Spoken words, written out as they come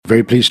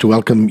Very pleased to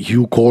welcome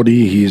Hugh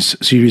Cordey. He's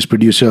series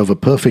producer of A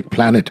Perfect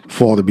Planet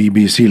for the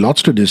BBC.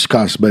 Lots to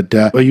discuss, but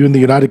are you in the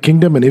United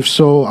Kingdom? And if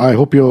so, I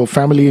hope your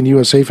family and you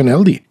are safe and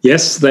healthy.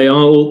 Yes, they are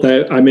all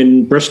there. I'm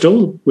in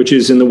Bristol, which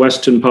is in the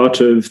western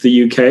part of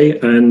the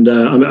UK, and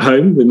I'm at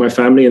home with my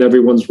family and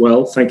everyone's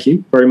well. Thank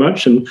you very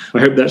much. And I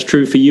hope that's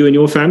true for you and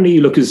your family.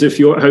 You look as if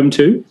you're at home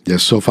too.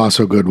 Yes, so far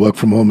so good. Work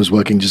from home is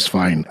working just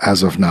fine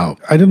as of now.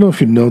 I don't know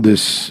if you know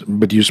this,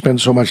 but you spend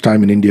so much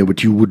time in India,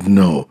 but you would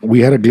know.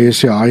 We had a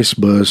glacier ice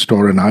burst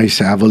or an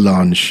ice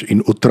avalanche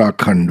in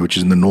Uttarakhand, which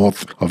is in the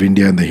north of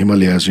India and the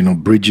Himalayas. You know,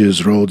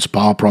 bridges, roads,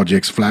 power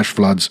projects, flash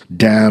floods,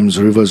 dams,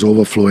 rivers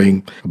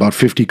overflowing, about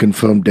 50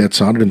 confirmed deaths,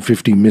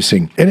 150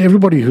 missing. And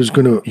everybody who's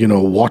going to,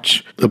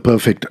 watch The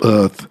Perfect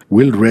Earth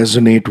will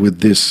resonate with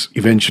this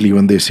eventually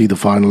when they see the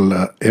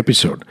final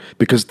episode,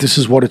 because this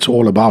is what it's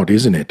all about,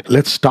 isn't it?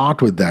 Let's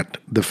start with that.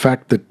 The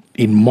fact that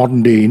in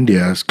modern day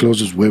India, as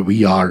close as where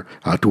we are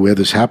to where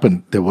this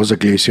happened, there was a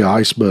glacier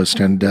ice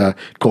burst and it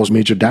caused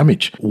major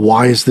damage.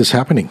 Why is this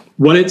happening?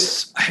 Well,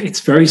 it's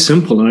very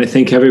simple. And I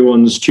think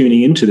everyone's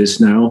tuning into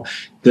this now,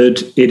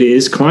 that it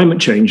is climate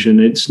change, and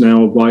it's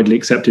now widely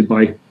accepted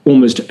by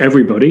almost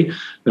everybody,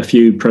 a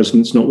few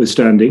presidents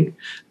notwithstanding.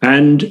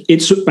 And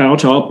it's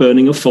about our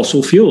burning of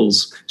fossil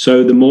fuels.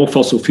 So the more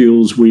fossil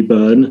fuels we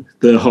burn,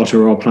 the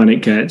hotter our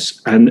planet gets.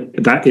 And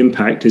that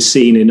impact is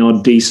seen in our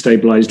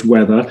destabilized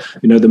weather,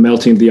 the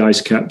melting of the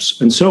ice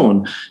caps and so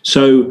on.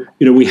 So,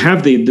 we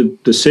have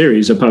the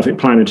series, A Perfect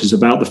Planet, is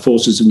about the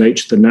forces of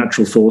nature, the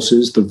natural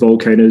forces, the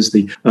volcanoes,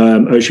 the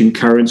ocean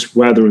currents,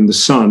 weather, and the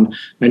sun.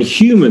 And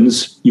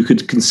humans, you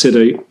could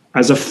consider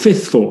as a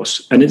fifth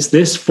force. And it's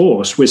this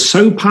force. We're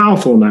so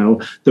powerful now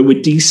that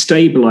we're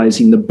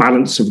destabilizing the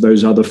balance of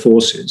those other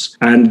forces.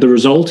 And the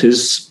result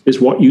is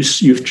what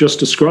you've just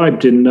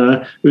described in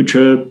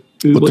Uttarakhand,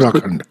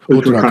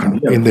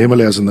 yeah. In the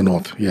Himalayas in the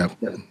north. Yeah.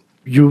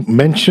 You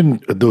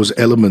mentioned those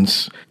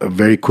elements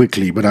very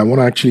quickly, but I want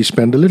to actually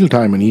spend a little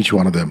time on each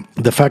one of them.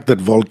 The fact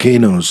that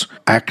volcanoes,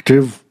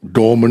 active,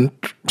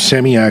 dormant,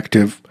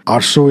 semi-active,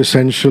 are so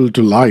essential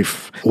to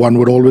life. One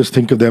would always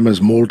think of them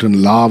as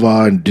molten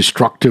lava and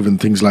destructive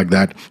and things like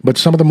that. But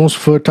some of the most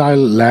fertile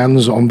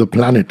lands on the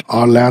planet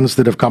are lands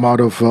that have come out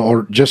of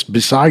or just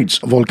besides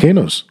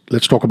volcanoes.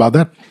 Let's talk about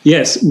that.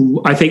 Yes,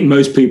 I think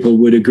most people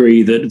would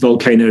agree that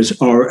volcanoes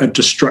are a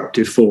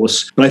destructive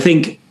force. But I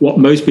think what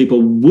most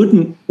people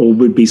wouldn't or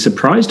would be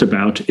surprised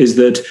about is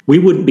that we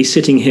wouldn't be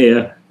sitting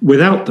here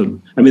without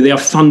them. I mean, they are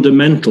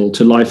fundamental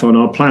to life on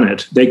our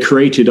planet. They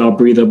created our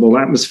breathable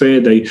atmosphere.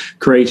 They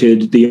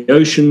created the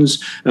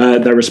oceans.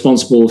 They're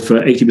responsible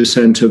for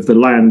 80% of the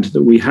land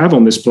that we have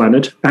on this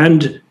planet.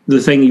 And the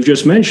thing you've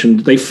just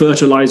mentioned, they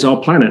fertilize our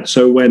planet.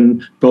 So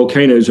when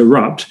volcanoes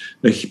erupt,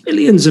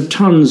 billions of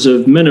tons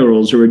of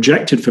minerals are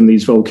ejected from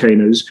these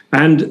volcanoes,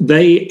 and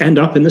they end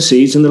up in the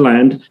seas and the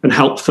land and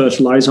help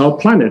fertilize our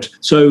planet.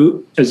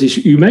 So, as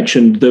you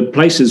mentioned, the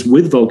places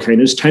with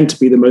volcanoes tend to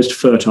be the most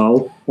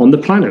fertile on the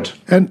planet.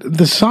 And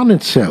the sun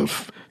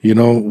itself,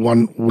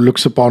 one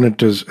looks upon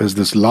it as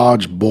this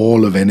large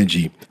ball of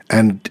energy.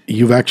 And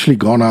you've actually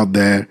gone out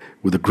there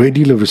with a great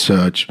deal of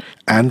research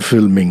and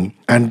filming,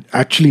 and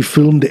actually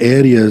filmed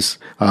areas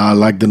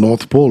like the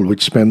North Pole,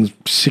 which spends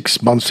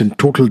 6 months in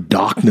total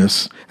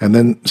darkness and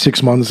then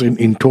 6 months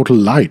in total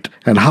light,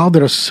 and how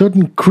there are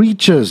certain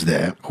creatures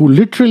there who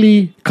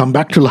literally come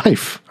back to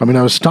life. I mean,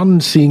 I was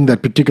stunned seeing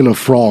that particular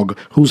frog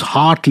whose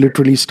heart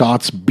literally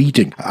starts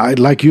beating. I'd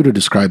like you to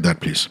describe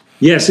that, please.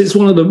 Yes, it's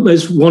one of the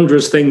most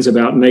wondrous things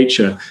about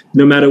nature.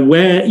 No matter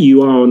where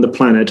you are on the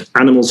planet,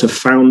 animals have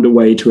found a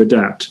way to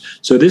adapt.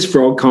 So this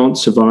frog can't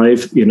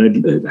survive,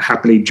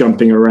 happily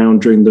jumping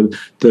around during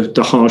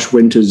the harsh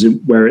winters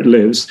where it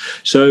lives.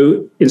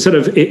 So instead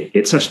of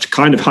it's a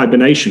kind of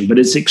hibernation, but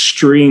it's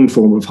extreme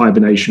form of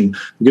hibernation,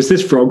 because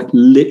this frog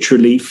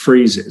literally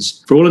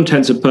freezes. For all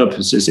intents and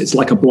purposes, it's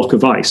like a block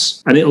of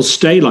ice, and it'll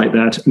stay like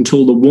that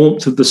until the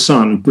warmth of the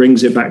sun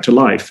brings it back to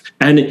life.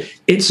 And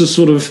it's a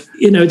sort of,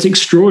 it's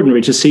extraordinary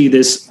to see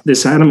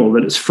this animal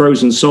that is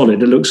frozen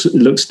solid. It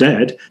looks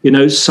dead,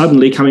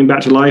 suddenly coming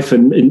back to life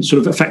and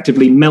sort of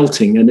effectively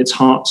melting, and its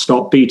heart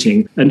stopped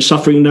beating and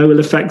suffering no ill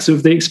effects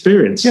of the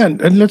experience. Yeah,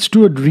 and let's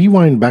do a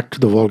rewind back to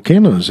the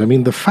volcanoes. I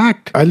mean, the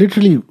fact, I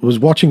literally was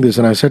watching this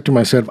and I said to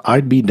myself,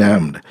 I'd be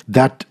damned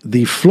that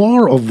the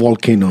floor of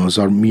volcanoes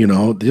or,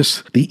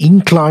 just the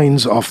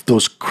inclines of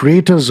those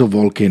craters of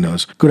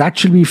volcanoes could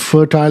actually be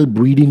fertile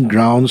breeding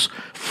grounds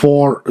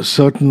for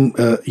certain,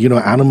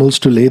 animals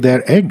to lay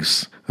their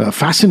eggs.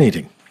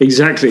 Fascinating.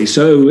 Exactly.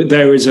 So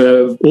there is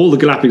all the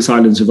Galapagos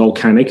Islands are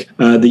volcanic.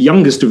 The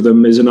youngest of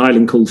them is an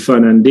island called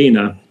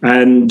Fernandina.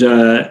 And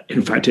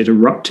in fact, it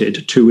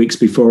erupted 2 weeks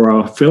before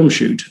our film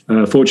shoot.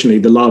 Fortunately,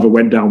 the lava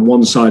went down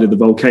one side of the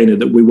volcano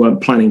that we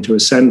weren't planning to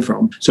ascend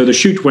from. So the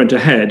shoot went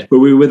ahead, but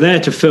we were there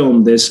to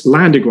film this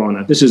land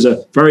iguana. This is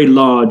a very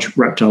large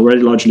reptile,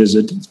 very large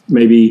lizard,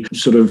 maybe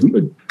sort of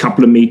a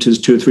couple of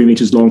meters, 2 or 3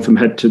 meters long from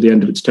head to the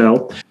end of its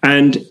tail.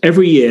 And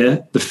every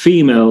year, the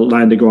female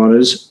land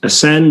iguanas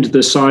ascend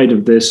the side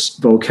of this this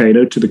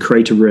volcano to the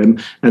crater rim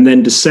and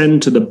then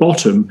descend to the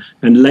bottom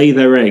and lay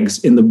their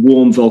eggs in the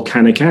warm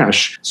volcanic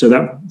ash. So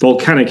that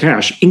volcanic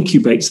ash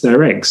incubates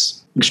their eggs.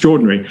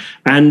 Extraordinary.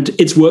 And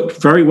it's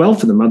worked very well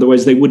for them.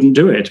 Otherwise, they wouldn't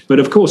do it. But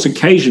of course,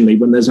 occasionally,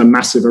 when there's a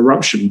massive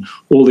eruption,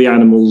 all the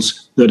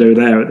animals that are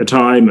there at the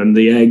time and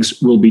the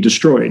eggs will be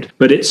destroyed.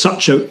 But it's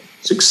such a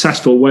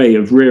successful way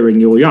of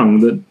rearing your young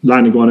that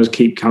land iguanas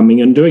keep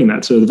coming and doing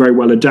that. So they're very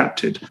well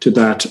adapted to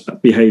that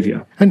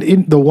behavior. And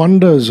in the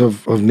wonders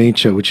of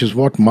nature, which is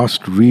what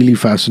must really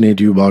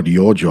fascinate you about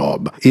your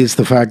job, is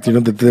the fact,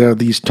 that there are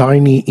these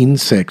tiny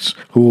insects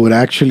who would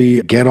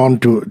actually get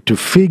onto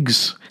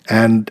figs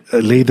and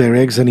lay their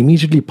eggs and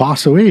immediately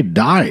pass away,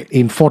 die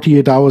in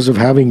 48 hours of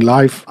having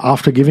life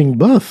after giving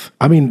birth.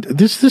 I mean,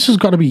 this has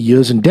got to be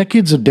years and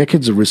decades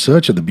of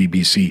research at the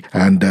BBC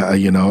and,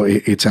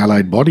 its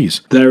allied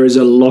bodies. There is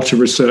a lot of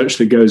research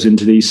that goes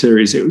into these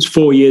series. It was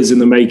 4 years in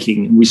the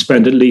making. We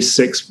spent at least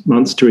 6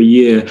 months to a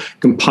year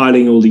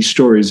compiling all these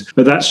stories.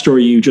 But that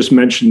story you just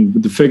mentioned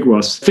with the fig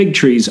wasps, fig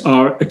trees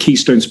are a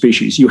keystone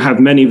species. You have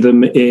many of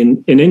them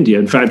in India.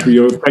 In fact,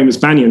 your famous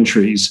banyan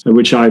trees,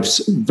 which I've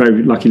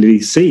very luckily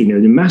seen,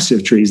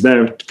 massive trees,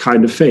 they're a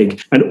kind of fig.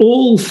 And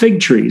all fig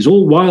trees,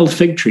 all wild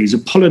fig trees, are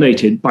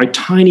pollinated by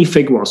tiny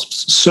fig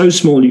wasps, so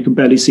small you can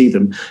barely see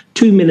them,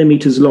 2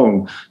 millimeters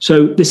long.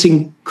 So this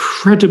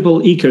incredible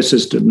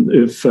ecosystem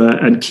of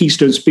and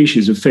keystone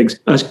species of figs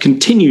are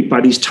continued by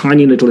these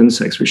tiny little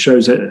insects, which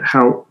shows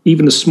how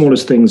even the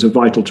smallest things are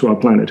vital to our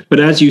planet. But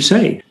as you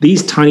say,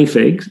 these tiny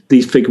figs,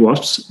 these fig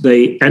wasps,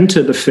 they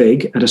enter the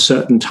fig at a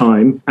certain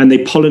time and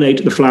they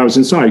pollinate the flowers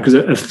inside, because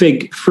a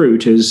fig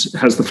fruit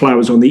has the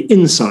flowers on the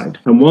inside.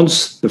 And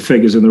once the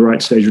fig is in the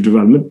right stage of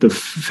development, the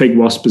fig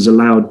wasp is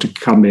allowed to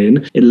come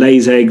in. It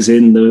lays eggs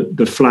in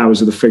the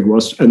flowers of the fig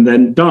wasp and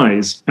then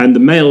dies. And the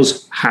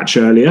males hatch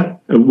earlier,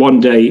 one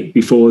day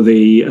before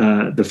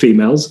the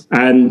females,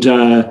 and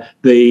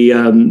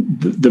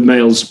the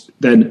males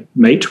then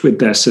mate with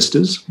their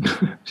sisters,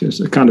 just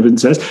a kind of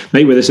incest,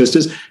 mate with their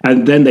sisters,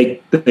 and then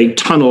they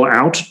tunnel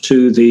out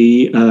to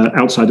the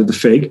outside of the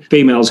fig.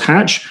 Females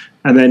hatch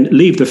and then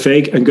leave the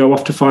fig and go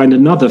off to find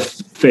another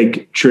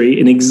fig tree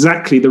in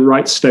exactly the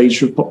right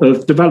stage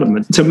of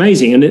development. It's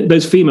amazing. And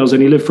those females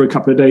only live for a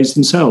couple of days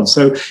themselves.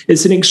 So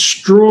it's an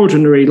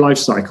extraordinary life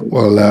cycle.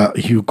 Well,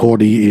 Hugh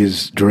Cordey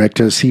is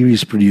director,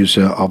 series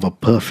producer of A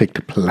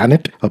Perfect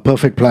Planet. A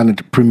Perfect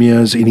Planet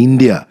premieres in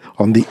India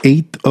on the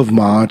 8th of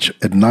March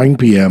at 9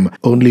 p.m.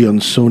 only on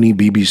Sony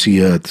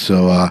BBC Earth.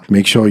 So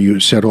make sure you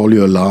set all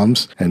your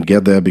alarms and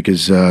get there,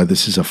 because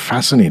this is a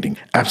fascinating,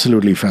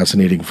 absolutely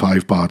fascinating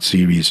 5-part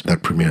series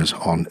that premieres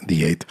on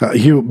the 8th.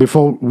 Hugh,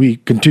 before we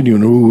continue,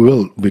 and we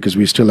will, because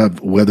we still have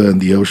weather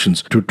and the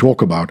oceans to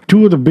talk about,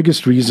 two of the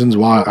biggest reasons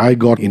why I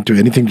got into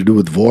anything to do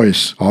with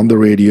voice on the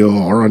radio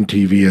or on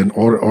TV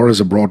or as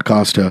a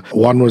broadcaster,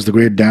 one was the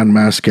great Dan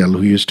Maskell,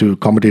 who used to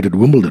commentate at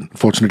Wimbledon.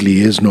 Fortunately,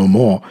 he is no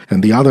more.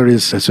 And the other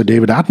is Sir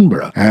David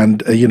Attenborough.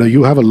 And,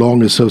 you have a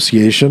long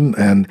association,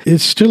 and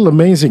it's still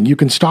amazing. You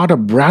can start a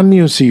brand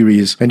new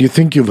series and you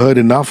think you've heard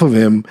enough of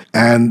him,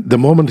 and the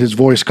moment his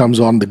voice comes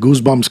on, the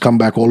goosebumps come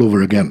back all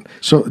over again.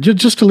 So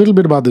just a little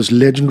bit about this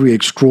legendary,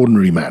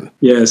 extraordinary man.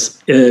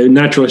 Yes,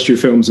 natural history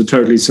films are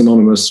totally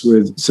synonymous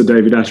with Sir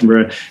David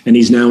Attenborough, and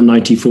he's now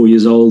 94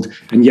 years old.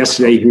 And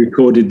yesterday he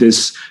recorded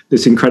this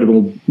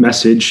incredible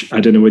message.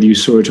 I don't know whether you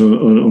saw it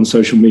on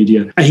social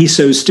media. He's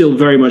still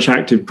very much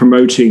active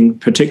promoting,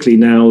 particularly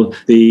now,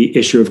 the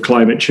issue of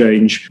climate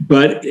change.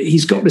 But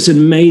he's got this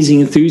amazing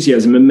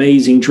enthusiasm,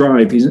 amazing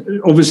drive. He's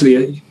obviously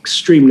an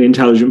extremely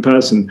intelligent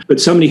person, but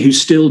somebody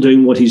who's still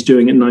doing what he's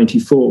doing at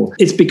 94.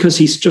 It's because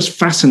he's just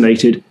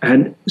fascinated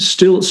and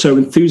still so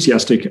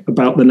enthusiastic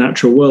about the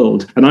natural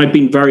world. And I've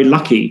been very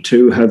lucky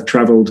to have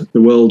traveled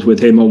the world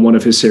with him on one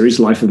of his series,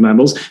 Life of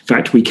Mammals. In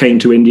fact, we came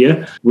to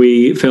India.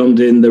 We filmed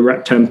in the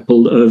Rat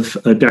Temple of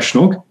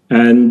Deshnog,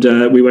 and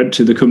we went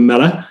to the Kumbh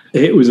Mela.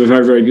 It was a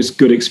very, very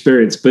good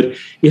experience. But,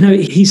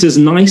 he's as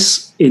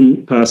nice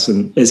in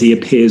person as he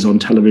appears on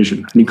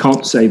television. And you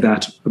can't say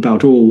that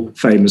about all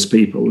famous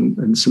people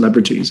and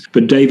celebrities.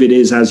 But David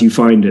is, as you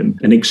find him,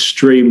 an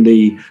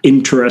extremely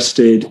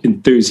interested,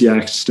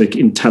 enthusiastic,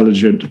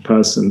 intelligent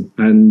person.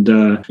 And,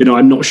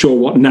 I'm not sure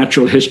what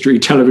natural history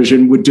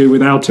television would do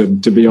without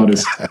him, to be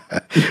honest.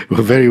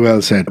 Well, very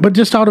well said. But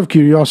just out of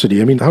curiosity,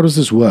 how does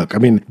this work?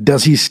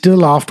 Does he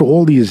still, after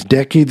all these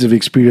decades of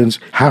experience,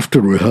 have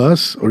to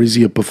rehearse? Or is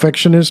he a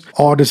perfectionist?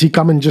 Or does he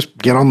come and just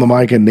get on the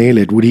mic and nail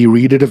it? Would he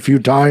read it a few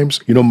times?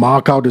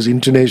 Mark out his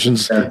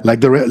intonations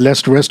like the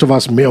rest of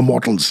us mere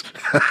mortals?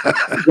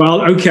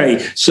 Well, okay.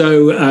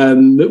 So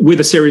with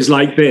a series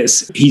like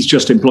this, he's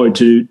just employed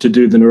to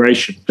do the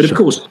narration. But of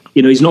course,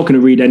 he's not going to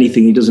read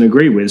anything he doesn't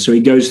agree with. So he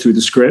goes through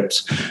the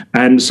scripts,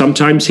 and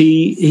sometimes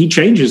he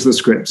changes the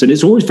scripts. And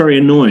it's always very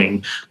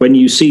annoying when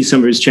you see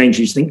some of his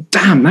changes, you think,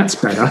 damn, that's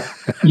better.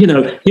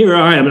 here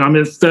I am, and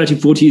I'm 30,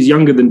 40 years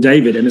younger than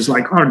David, and it's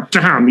like, oh,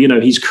 damn,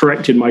 he's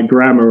corrected my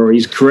grammar, or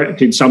he's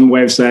corrected some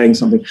way of saying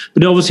something.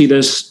 But obviously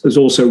there's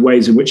also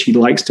ways in which he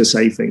likes to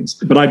say things.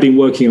 But I've been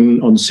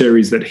working on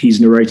series that he's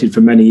narrated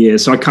for many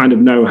years, so I kind of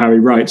know how he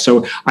writes.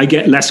 So I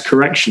get less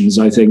corrections,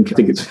 I think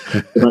it's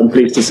I'm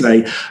pleased to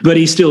say. But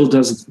he still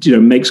does,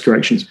 makes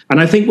corrections. And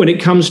I think when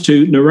it comes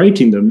to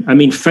narrating them, I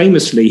mean,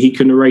 famously, he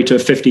can narrate a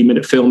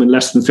 50-minute film in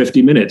less than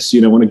 50 minutes,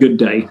 on a good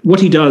day. What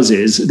he does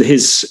is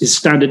his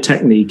standard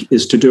technique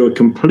is to do a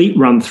complete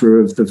run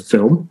through of the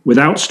film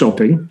without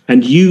stopping,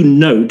 and you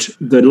note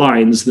the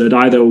lines that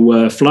either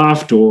were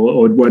fluffed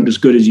or weren't as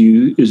good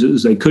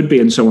as they could be,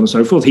 and so on and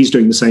so forth. He's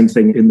doing the same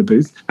thing in the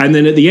booth. And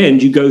then at the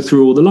end, you go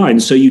through all the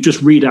lines. So you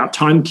just read out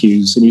time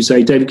cues and you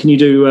say, David, can you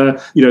do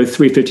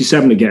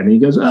 357 again? And he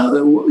goes,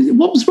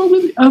 what was wrong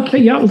with it? Okay,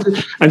 yeah.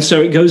 And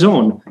so it goes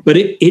on. But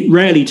it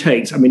rarely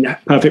takes,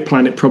 Perfect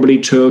Planet probably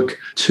took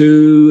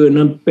 2 and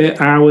a bit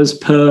hours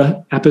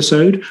per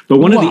episode. But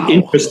one of the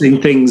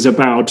interesting things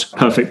about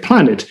Perfect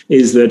Planet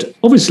is that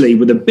obviously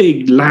with a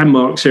big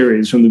landmark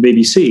series from the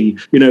BBC,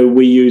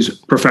 we use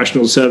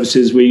professional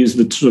services, we use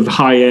the sort of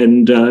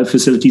high-end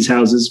facilities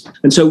houses.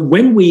 And so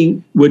when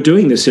we were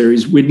doing this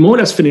series, we'd more or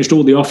less finished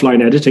all the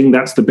offline editing.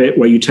 That's the bit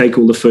where you take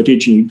all the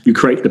footage and you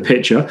create the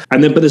picture.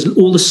 And then, but there's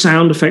all the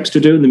sound effects to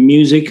do and the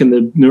music and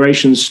the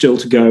narration's still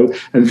to go.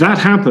 And that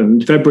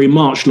happened February,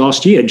 March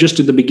last year, just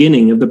at the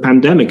beginning of the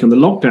pandemic and the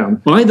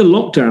lockdown. By the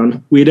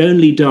lockdown, we had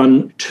only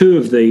done 2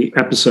 of the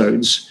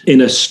episodes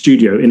in a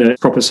studio, in a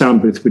proper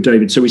sound booth with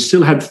David. So we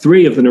still had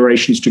 3 of the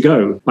narrations to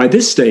go. By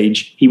this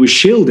stage, he was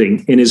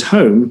shielding in his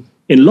home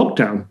in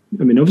lockdown.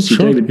 Obviously,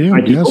 sure, David,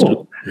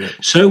 yeah.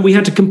 So we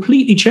had to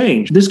completely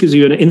change. This gives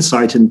you an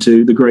insight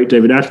into the great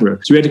David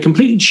Attenborough. So we had to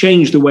completely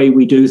change the way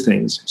we do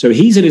things. So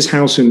he's at his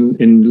house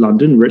in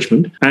London,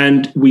 Richmond,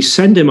 and we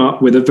send him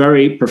up with a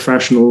very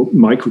professional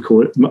mic,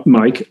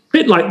 a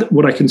bit like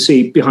what I can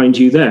see behind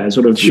you there,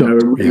 sort of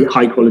a really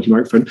high-quality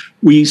microphone.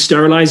 We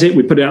sterilize it,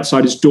 we put it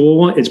outside his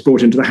door, it's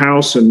brought into the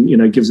house and,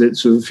 gives it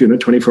sort of,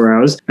 24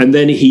 hours. And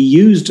then he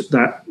used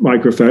that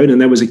microphone, and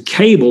there was a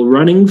cable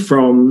running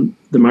from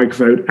the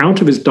microphone out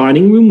of his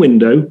dining room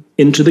window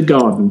into the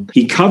garden.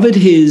 He covered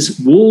his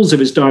walls of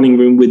his dining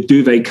room with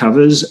duvet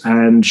covers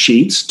and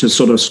sheets to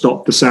sort of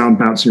stop the sound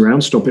bouncing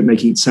around, stop it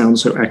making it sound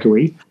so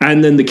echoey.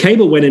 And then the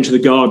cable went into the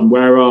garden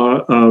where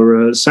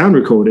our sound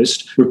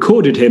recordist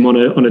recorded him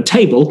on a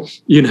table,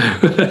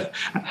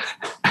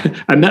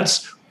 and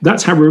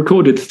that's how we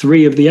recorded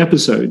 3 of the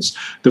episodes.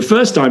 The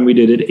first time we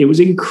did it, it was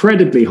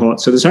incredibly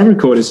hot. So the sound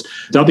recorder's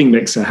dubbing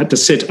mixer had to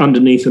sit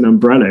underneath an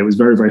umbrella. It was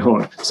very, very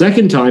hot.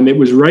 Second time, it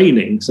was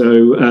raining.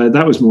 So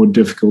that was more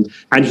difficult.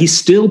 And he's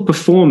still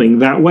performing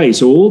that way.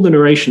 So all the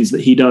narrations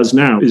that he does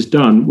now is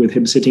done with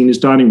him sitting in his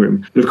dining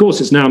room. But of course,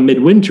 it's now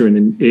midwinter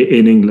in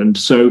England.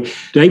 So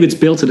David's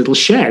built a little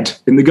shed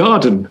in the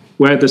garden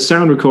where the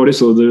sound recordist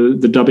or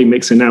the dubbing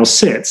mixer now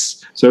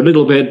sits. So a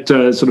little bit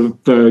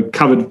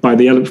covered by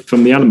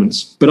from the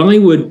elements. But I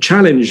would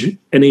challenge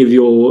any of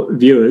your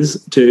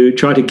viewers to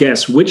try to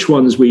guess which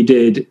ones we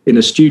did in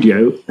a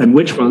studio and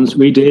which ones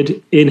we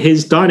did in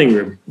his dining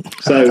room.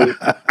 So,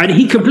 and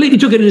he completely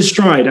took it in his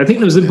stride. I think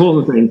that was the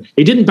important thing.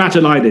 He didn't bat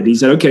an eyelid. He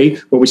said, okay,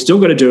 well, we still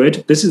got to do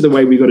it. This is the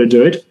way we got to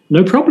do it.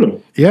 No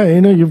problem. Yeah,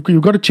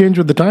 you've got to change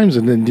with the times.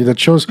 And then that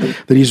shows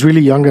that he's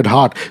really young at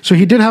heart. So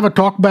he did have a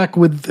talk back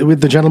with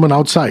the gentleman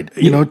outside,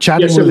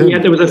 chatting with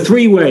him. There was a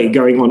 3-way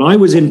going on. I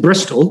was in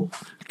Bristol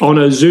on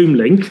a Zoom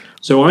link.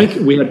 So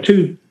we had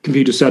 2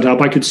 computers set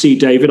up. I could see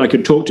David, I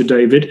could talk to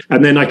David,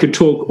 and then I could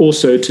talk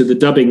also to the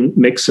dubbing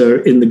mixer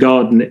in the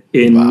garden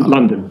in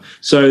London.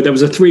 So there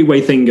was a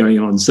 3-way thing going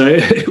on. So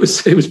it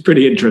was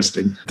pretty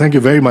interesting. Thank you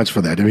very much for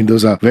that.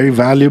 Those are very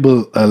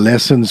valuable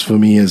lessons for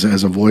me as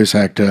a voice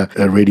actor,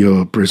 a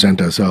radio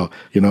presenter. So,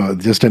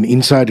 just an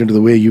insight into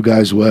the way you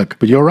guys work.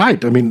 But you're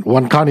right.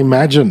 One can't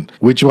imagine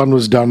which one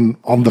was done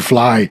on the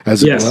fly,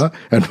 as it were,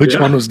 and which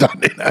one was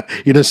done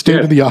in a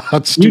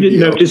state-of-the-art studio. You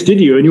didn't notice, did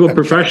you? And you were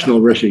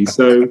professional, Hrishi.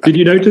 So did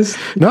you notice?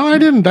 No, I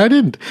didn't.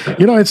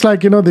 It's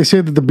like, they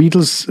say that the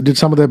Beatles did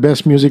some of their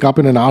best music up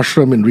in an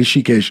ashram in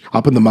Rishikesh,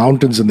 up in the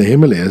mountains in the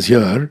Himalayas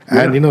here.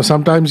 Yeah. And,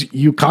 sometimes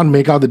you can't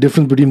make out the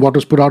difference between what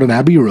was put out on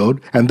Abbey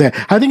Road and there.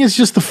 I think it's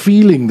just the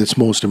feeling that's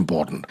most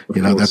important.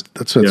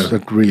 That's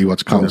really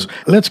what counts.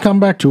 Yeah. Let's come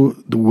back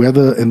to the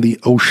weather and the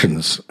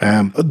oceans.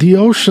 The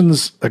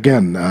oceans,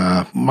 again,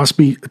 must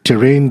be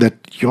terrain that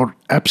you're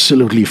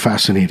absolutely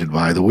fascinated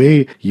by. The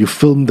way you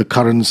film the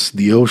currents,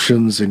 the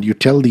oceans, and you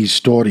tell these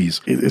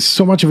stories. It's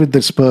so much of it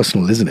that's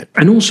personal, isn't it?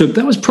 And also,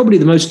 that was probably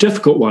the most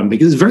difficult one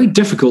because it's very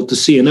difficult to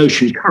see an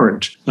ocean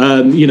current.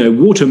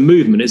 Water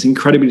movement is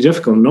incredibly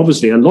difficult. And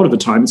obviously, a lot of the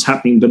time, it's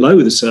happening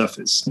below the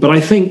surface. But I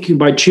think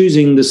by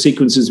choosing the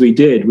sequences we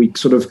did,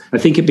 I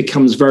think it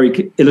becomes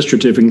very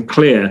illustrative and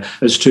clear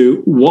as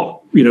to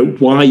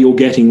why you're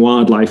getting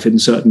wildlife in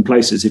certain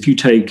places. If you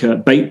take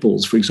bait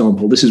balls, for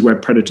example, this is where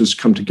predators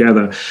come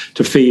together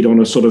to feed on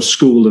a sort of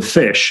school of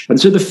fish.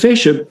 And so the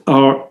fish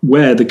are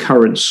where the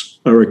currents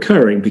are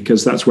occurring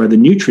because that's where the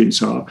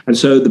nutrients are. And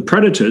so the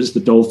predators, the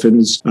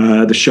dolphins,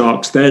 the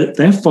sharks,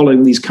 they're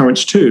following these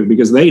currents too,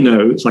 because they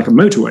know it's like a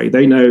motorway.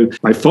 They know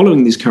by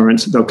following these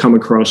currents, they'll come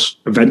across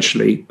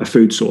eventually a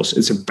food source.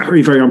 It's a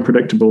very, very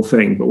unpredictable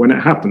thing. But when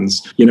it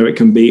happens, it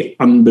can be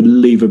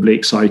unbelievably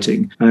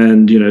exciting.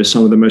 And,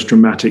 some of the most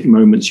dramatic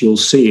moments you'll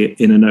see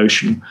in an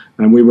ocean.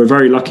 And we were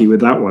very lucky with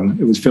that one.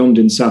 It was filmed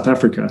in South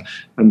Africa.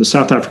 And the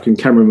South African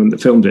cameraman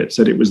that filmed it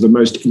said it was the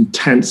most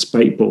intense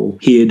bait ball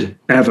he had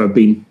ever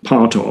been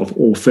part of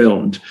or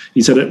filmed.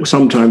 He said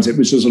sometimes it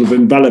was just sort of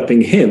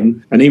enveloping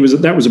him. And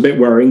that was a bit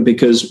worrying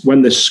because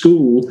when the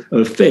school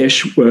of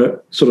fish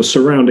were sort of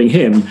surrounding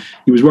him,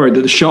 he was worried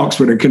that the sharks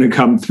were going to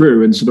come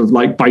through and sort of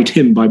like bite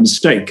him by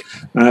mistake.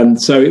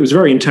 And so it was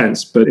very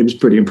intense, but it was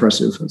pretty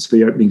impressive. That's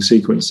the opening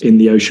sequence in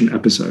the ocean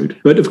episode.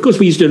 But of course,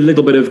 we used a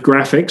little bit of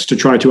graphics to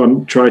try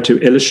to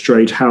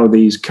illustrate how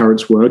these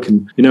currents work.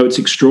 And, it's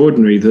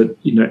extraordinary that,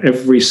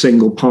 every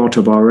single part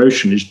of our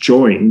ocean is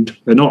joined.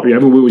 They're not, we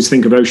always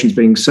think of oceans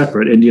being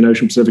separate, Indian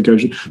Ocean, Pacific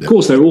Ocean. Of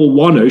course, they're all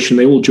one ocean.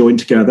 They all join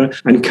together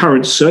and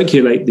currents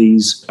circulate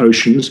these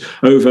oceans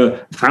over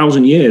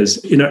 1,000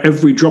 years.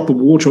 Every drop of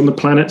water on the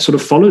planet sort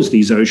of follows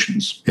these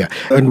oceans. Yeah.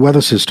 And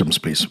weather systems,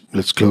 please.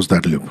 Let's close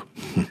that loop.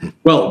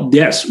 Well,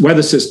 yes,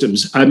 weather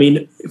systems. I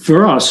mean,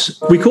 for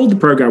us, we called the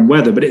program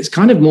weather, but it's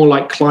kind of more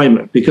like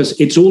climate because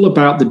it's all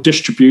about the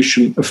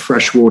distribution of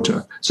fresh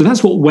water. So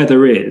that's what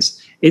weather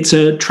is. It's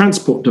a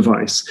transport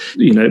device.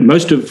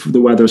 Most of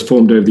the weather is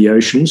formed over the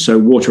ocean, so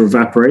water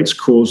evaporates,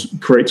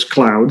 creates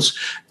clouds,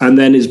 and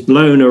then is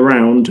blown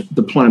around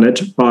the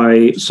planet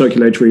by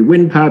circulatory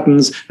wind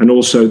patterns and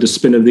also the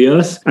spin of the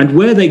Earth. And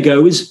where they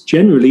go is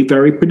generally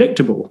very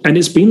predictable. And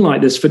it's been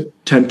like this for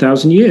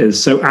 10,000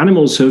 years. So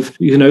animals have,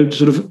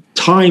 sort of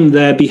timed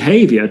their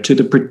behavior to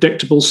the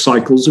predictable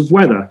cycles of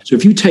weather. So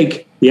if you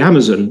take the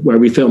Amazon, where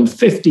we filmed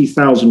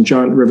 50,000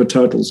 giant river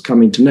turtles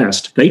coming to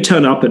nest, they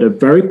turn up at a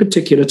very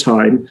particular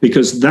time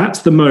because that's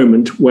the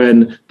moment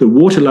when the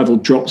water level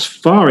drops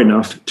far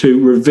enough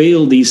to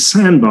reveal these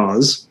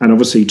sandbars. And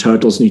obviously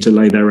turtles need to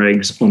lay their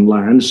eggs on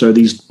land. So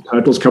these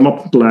turtles come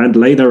up to land,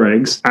 lay their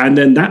eggs, and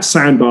then that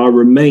sandbar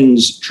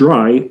remains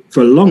dry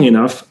for long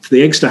enough for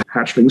the eggs to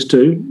hatchlings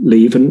to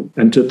leave and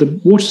enter the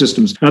water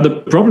systems. Now,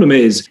 the problem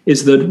is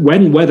that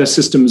when weather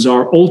systems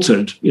are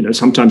altered,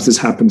 sometimes this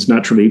happens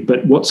naturally,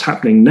 but what's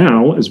happening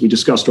now, as we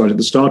discussed right at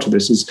the start of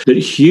this, is that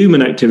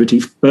human activity,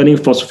 burning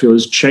fossil fuel,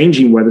 is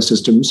changing weather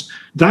systems.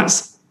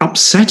 That's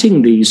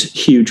upsetting these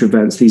huge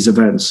events, these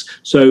events.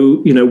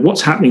 So,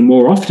 what's happening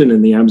more often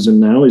in the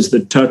Amazon now is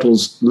that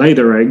turtles lay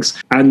their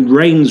eggs and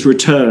rains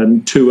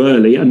return too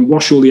early and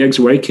wash all the eggs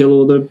away, kill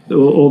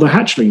all the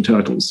hatchling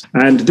turtles.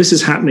 And this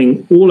is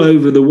happening all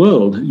over the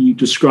world. You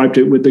described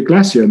it with the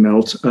glacier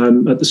melt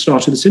at the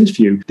start of this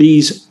interview.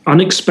 These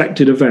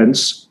unexpected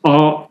events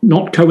are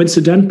not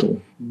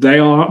coincidental. They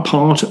are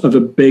part of a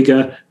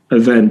bigger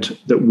event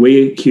that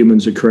we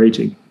humans are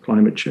creating,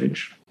 climate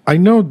change. I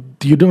know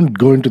you don't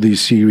go into these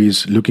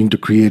series looking to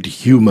create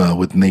humor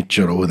with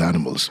nature or with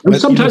animals. Well,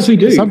 sometimes we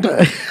do.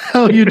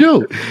 Oh, you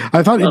do?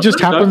 I thought it just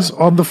happens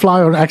on the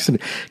fly or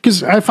accident.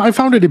 Because I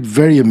found it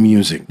very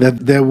amusing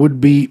that there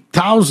would be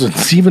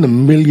thousands, even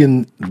 1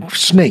 million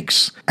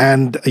snakes.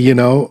 And,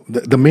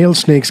 the male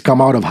snakes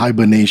come out of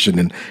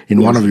hibernation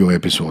in one of your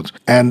episodes.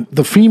 And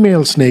the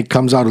female snake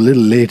comes out a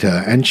little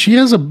later. And she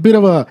has a bit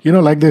of a,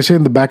 like they say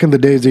back in the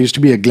days, there used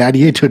to be a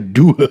gladiator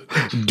duel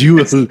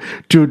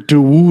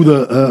to woo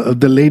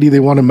the lady they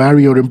want to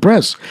marry or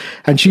impress,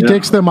 and she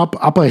takes them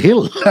up a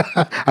hill.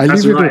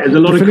 That's right.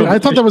 I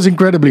thought that was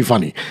incredibly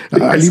funny.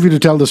 Yes. I leave you to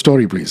tell the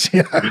story, please.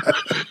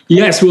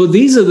 Yes, well,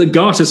 these are the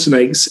garter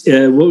snakes,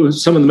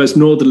 some of the most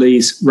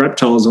northerly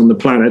reptiles on the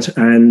planet,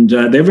 and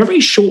they have a very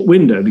short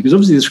window because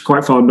obviously it's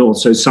quite far north,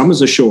 so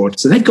summers are short,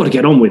 so they've got to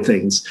get on with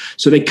things.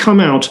 So they come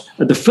out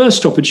at the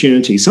first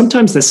opportunity.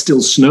 Sometimes there's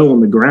still snow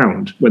on the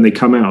ground when they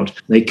come out.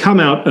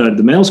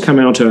 The males come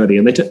out early,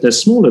 and they're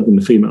smaller than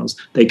the females.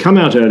 They come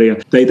out earlier.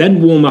 They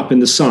then warm up in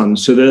the sun,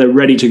 so they're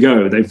ready to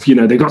go.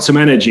 They've got some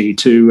energy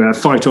to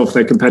fight off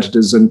their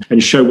competitors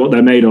and show what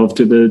they're made of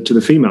to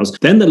the females.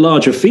 Then the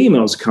larger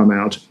females come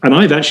out, and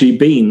I've actually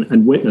been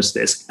and witnessed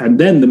this. And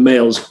then the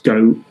males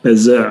go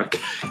berserk.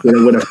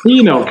 When a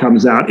female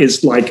comes out,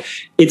 it's like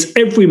it's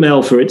every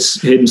male for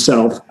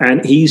himself,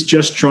 and he's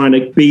just trying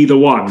to be the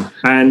one.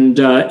 And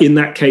in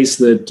that case,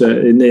 that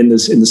in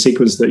the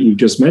sequence that you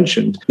just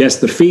mentioned, yes,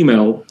 the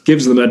female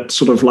gives them a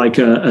sort of like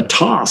a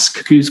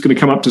task. Who's going to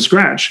come up to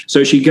scratch?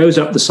 So she goes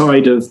up the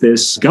side of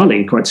this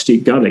gully, quite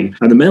steep gully,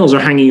 and the males are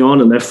hanging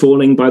on and they're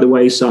falling by the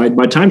wayside.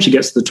 By the time she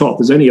gets to the top,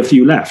 there's only a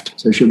few left.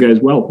 So she goes,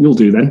 well, you'll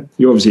do then.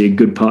 You're obviously a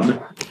good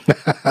partner.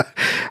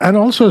 And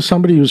also, as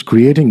somebody who's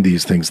creating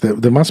these things,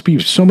 there must be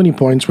so many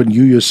points when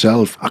you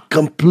yourself are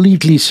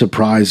completely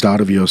surprised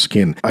out of your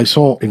skin. I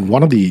saw in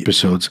one of the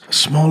episodes, a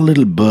small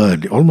little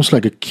bird, almost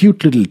like a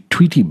cute little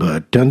Tweety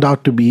bird, turned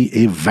out to be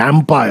a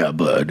vampire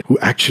bird who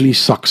actually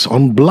sucks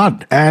on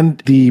blood. And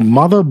the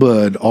mother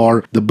bird,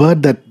 or the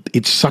bird that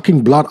it's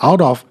sucking blood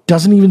out of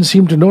doesn't even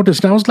seem to notice.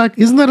 And I was like,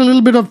 isn't that a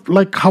little bit of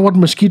like how what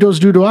mosquitoes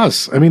do to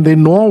us? I mean, they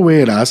gnaw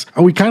away at us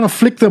and we kind of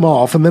flick them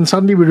off and then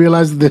suddenly we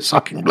realize that they're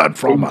sucking blood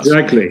from us.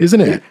 Exactly.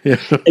 Isn't it? Yeah.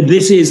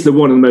 This is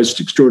one of the most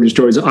extraordinary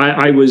stories.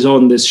 I was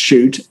on this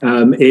shoot.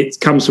 It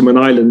comes from an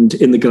island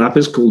in the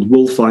Galapagos called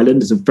Wolf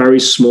Island. It's a very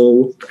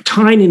small,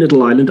 tiny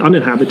little island,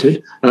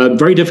 uninhabited,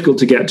 very difficult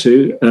to get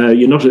to.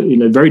 You're not,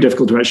 very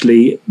difficult to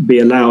actually be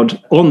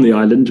allowed on the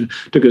island.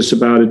 It took us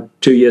about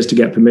 2 years to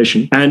get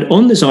permission. And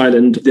on this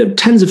island, there are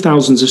tens of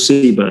thousands of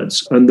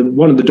seabirds. And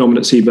one of the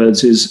dominant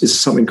seabirds is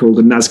something called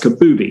the Nazca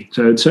booby.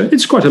 So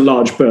it's quite a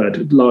large bird,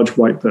 a large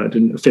white bird,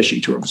 and a fish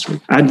eater, obviously.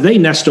 And they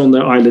nest on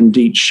the island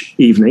each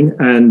evening.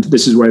 And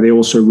this is where they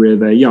also rear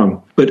their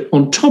young. But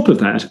on top of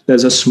that,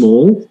 there's a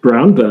small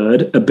brown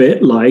bird, a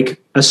bit like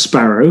a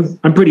sparrow.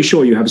 I'm pretty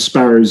sure you have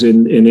sparrows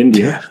in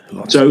India.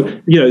 Yeah, so,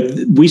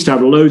 we used to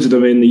have loads of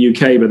them in the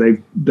UK, but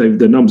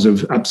the numbers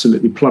have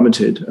absolutely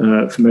plummeted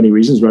for many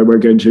reasons where we're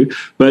going to.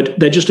 But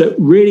they're just a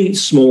really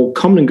small,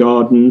 common and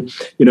garden,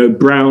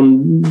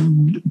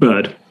 brown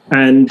bird.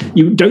 And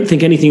you don't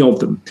think anything of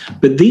them.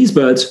 But these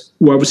birds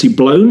were obviously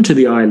blown to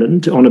the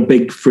island on a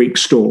big freak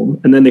storm,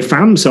 and then they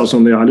found themselves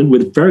on the island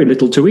with very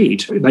little to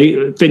eat.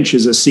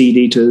 Finches are seed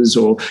eaters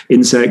or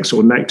insects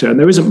or nectar, and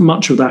there isn't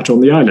much of that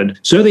on the island.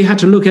 So they had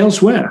to look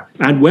elsewhere.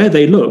 And where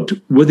they looked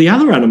were the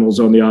other animals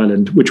on the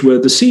island, which were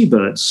the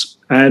seabirds.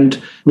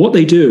 And what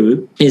they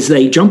do is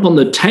they jump on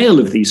the tail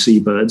of these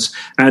seabirds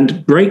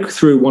and break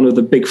through one of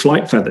the big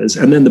flight feathers,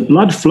 and then the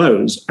blood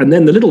flows, and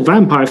then the little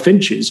vampire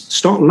finches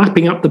start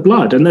lapping up the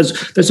blood. And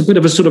there's a bit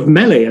of a sort of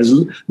melee as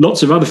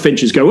lots of other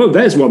finches go, oh,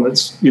 there's one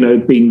that's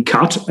been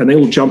cut, and they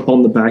all jump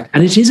on the back.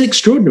 And it is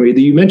extraordinary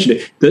that you mentioned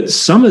it, that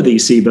some of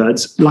these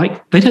seabirds,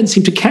 they don't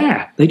seem to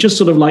care. They just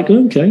sort of like,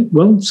 okay,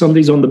 well,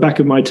 somebody's on the back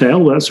of my tail,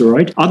 well, that's all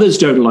right. Others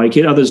don't like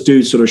it. Others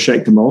do sort of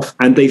shake them off.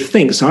 And they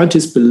think,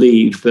 scientists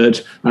believe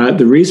that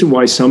the reason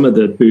why some of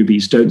the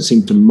boobies don't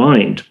seem to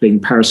mind being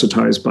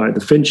parasitized by the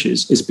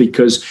finches is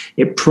because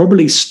it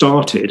probably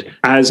started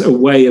as a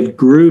way of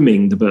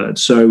grooming the bird.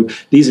 So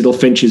these little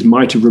finches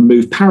might have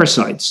removed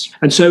parasites.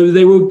 And so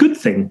they were a good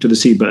thing to the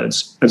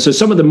seabirds. And so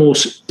some of the more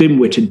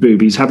dim-witted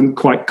boobies haven't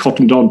quite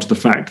cottoned on to the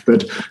fact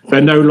that they're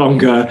no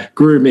longer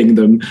grooming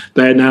them.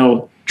 They're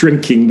now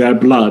drinking their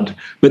blood,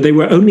 but they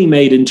were only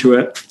made into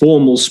a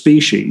formal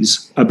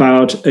species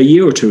about a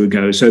year or two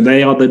ago. So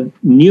they are the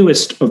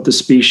newest of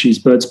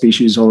the bird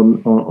species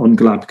on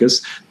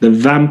Galapagos, the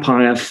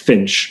vampire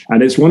finch.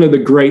 And it's one of the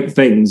great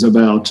things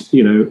about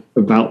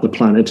the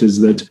planet is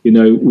that,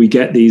 we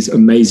get these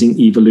amazing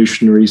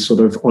evolutionary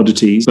sort of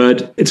oddities,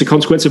 but it's a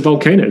consequence of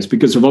volcanoes,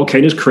 because the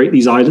volcanoes create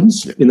these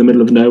islands in the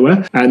middle of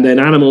nowhere, and then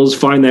animals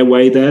find their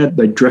way there.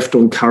 They drift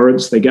on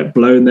currents, they get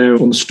blown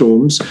there on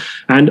storms,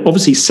 and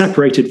obviously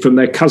separated from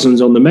their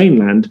cousins on the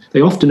mainland,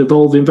 they often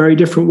evolve in very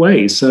different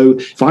ways. So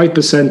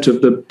 5%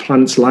 of the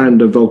planet's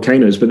land are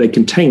volcanoes, but they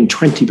contain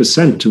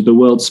 20% of the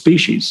world's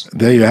species.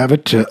 There you have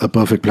it. A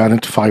Perfect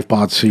Planet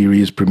 5-part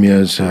series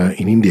premieres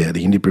in India.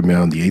 The Hindi premiere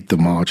on the 8th of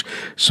March.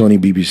 Sony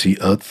BBC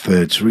Earth.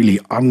 It's really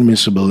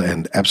unmissable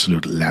and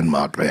absolute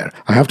landmark there.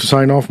 I have to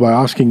sign off by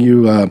asking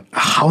you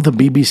how the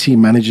BBC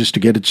manages to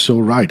get it so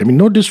right. I mean,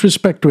 no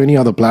disrespect to any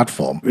other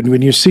platform.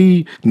 When you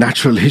see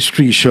natural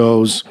history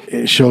shows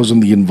on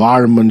the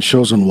environment,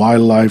 shows on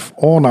wildlife,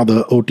 on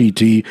other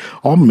OTT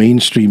or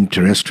mainstream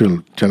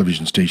terrestrial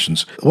television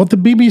stations, what the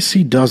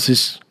BBC does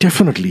is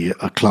definitely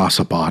a class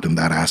apart in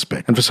that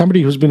aspect. And for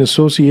somebody who's been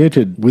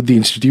associated with the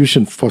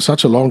institution for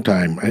such a long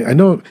time, I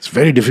know it's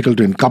very difficult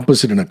to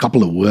encompass it in a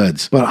couple of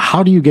words, but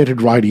how do you get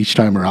it right each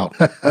time around?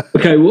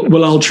 Okay,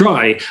 well, I'll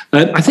try.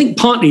 I think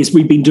partly is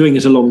we've been doing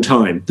it a long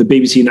time. The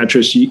BBC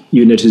Naturalist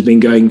Unit has been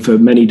going for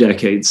many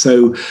decades.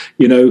 So,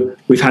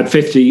 we've had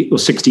 50 or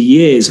 60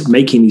 years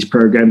making these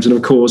programs. And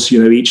of course,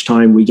 each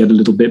time we get a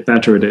little bit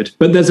better at it.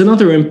 But there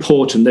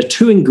are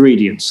two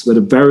ingredients that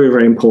are very,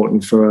 very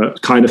important for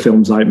kind of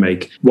films I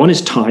make. One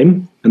is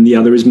time, and the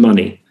other is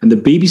money. And the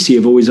BBC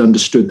have always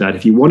understood that.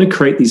 If you want to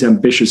create these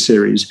ambitious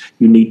series,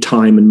 you need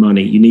time and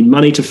money. You need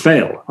money to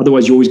fail.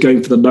 Otherwise, you're always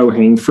going for the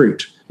low-hanging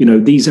fruit.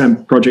 These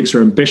projects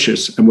are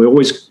ambitious, and we're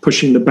always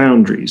pushing the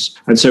boundaries.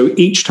 And so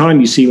each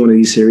time you see one of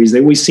these series, they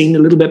always seem a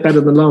little bit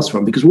better than the last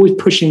one because we're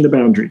always pushing the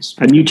boundaries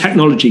and new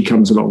technology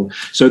comes along.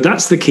 So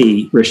that's the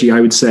key, Hrishi. I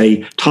would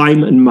say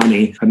time and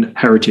money and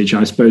heritage,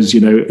 I suppose,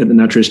 at the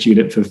Naturalist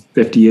Unit for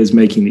 50 years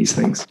making these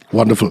things.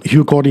 Wonderful.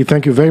 Hugh Cordey,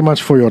 thank you very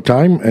much for your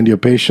time and your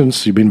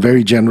patience. You've been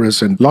very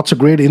generous and lots of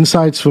great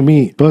insights for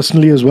me,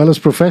 personally as well as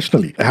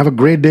professionally. Have a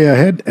great day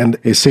ahead and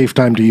a safe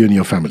time to you and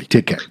your family.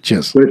 Take care.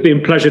 Cheers. Well, it's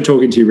been a pleasure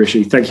talking to you,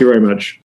 Hrishi. Thank you very much.